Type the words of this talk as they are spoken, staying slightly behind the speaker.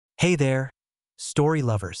Hey there, story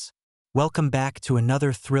lovers. Welcome back to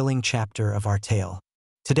another thrilling chapter of our tale.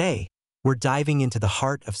 Today, we're diving into the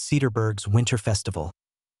heart of Cedarburg's Winter Festival,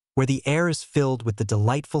 where the air is filled with the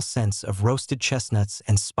delightful scents of roasted chestnuts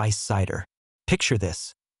and spiced cider. Picture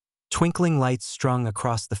this: twinkling lights strung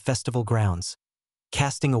across the festival grounds,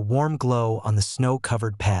 casting a warm glow on the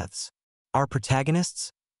snow-covered paths. Our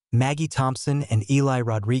protagonists, Maggie Thompson and Eli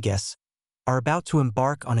Rodriguez, are about to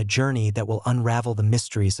embark on a journey that will unravel the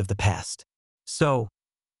mysteries of the past. So,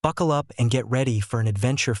 buckle up and get ready for an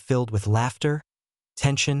adventure filled with laughter,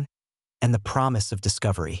 tension, and the promise of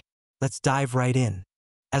discovery. Let's dive right in.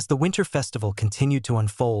 As the Winter Festival continued to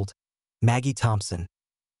unfold, Maggie Thompson,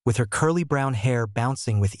 with her curly brown hair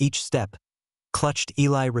bouncing with each step, clutched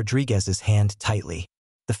Eli Rodriguez's hand tightly.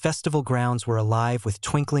 The festival grounds were alive with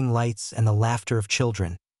twinkling lights and the laughter of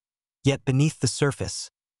children. Yet beneath the surface,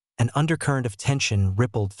 an undercurrent of tension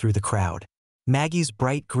rippled through the crowd. Maggie's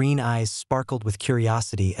bright green eyes sparkled with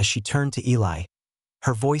curiosity as she turned to Eli,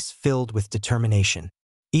 her voice filled with determination.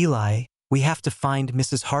 "Eli, we have to find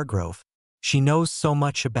Mrs. Hargrove. She knows so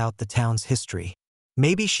much about the town's history.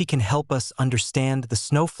 Maybe she can help us understand the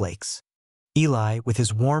snowflakes." Eli, with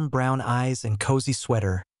his warm brown eyes and cozy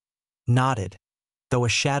sweater, nodded, though a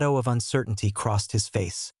shadow of uncertainty crossed his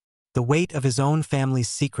face. The weight of his own family's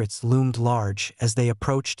secrets loomed large as they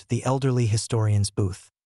approached the elderly historian's booth.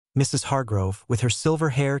 Mrs. Hargrove, with her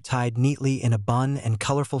silver hair tied neatly in a bun and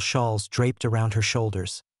colorful shawls draped around her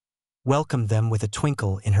shoulders, welcomed them with a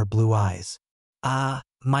twinkle in her blue eyes. "Ah,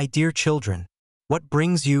 my dear children, what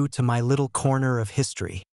brings you to my little corner of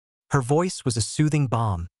history?" Her voice was a soothing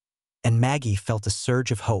balm, and Maggie felt a surge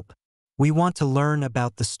of hope. "We want to learn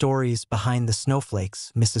about the stories behind the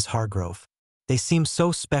snowflakes, Mrs. Hargrove. They seem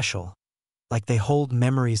so special, like they hold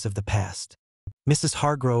memories of the past." Mrs.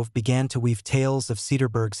 Hargrove began to weave tales of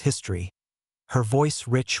Cedarburg's history, her voice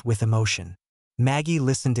rich with emotion. Maggie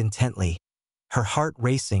listened intently, her heart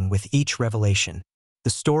racing with each revelation. The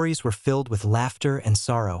stories were filled with laughter and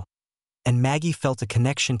sorrow, and Maggie felt a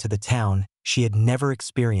connection to the town she had never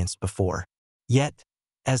experienced before. Yet,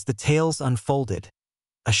 as the tales unfolded,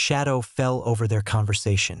 a shadow fell over their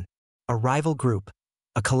conversation. A rival group,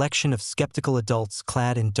 a collection of skeptical adults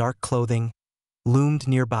clad in dark clothing, loomed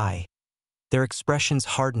nearby, their expressions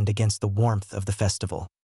hardened against the warmth of the festival.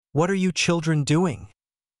 "What are you children doing?"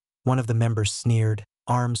 one of the members sneered,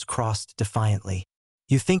 arms crossed defiantly.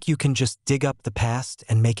 "You think you can just dig up the past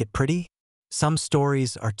and make it pretty? Some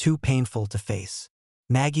stories are too painful to face."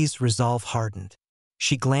 Maggie's resolve hardened.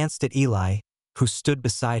 She glanced at Eli, who stood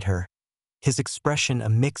beside her, his expression a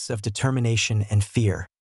mix of determination and fear.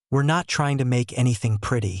 "We're not trying to make anything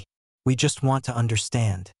pretty. We just want to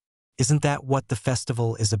understand. Isn't that what the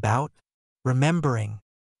festival is about? Remembering."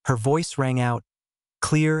 Her voice rang out,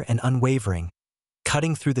 clear and unwavering,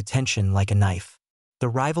 cutting through the tension like a knife. The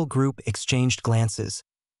rival group exchanged glances,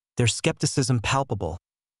 their skepticism palpable,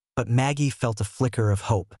 but Maggie felt a flicker of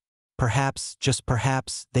hope. Perhaps, just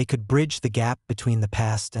perhaps, they could bridge the gap between the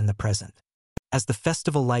past and the present. As the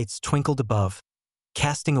festival lights twinkled above,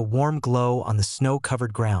 casting a warm glow on the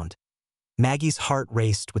snow-covered ground, Maggie's heart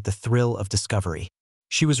raced with the thrill of discovery.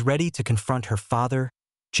 She was ready to confront her father,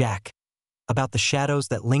 Jack, about the shadows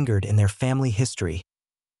that lingered in their family history,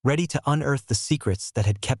 ready to unearth the secrets that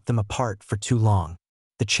had kept them apart for too long.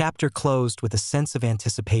 The chapter closed with a sense of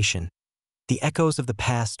anticipation, the echoes of the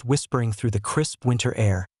past whispering through the crisp winter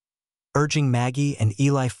air, urging Maggie and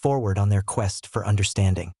Eli forward on their quest for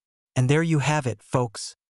understanding. And there you have it,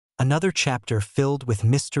 folks. Another chapter filled with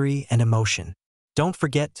mystery and emotion. Don't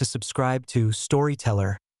forget to subscribe to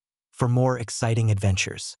Storyteller for more exciting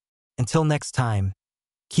adventures. Until next time,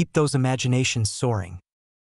 keep those imaginations soaring.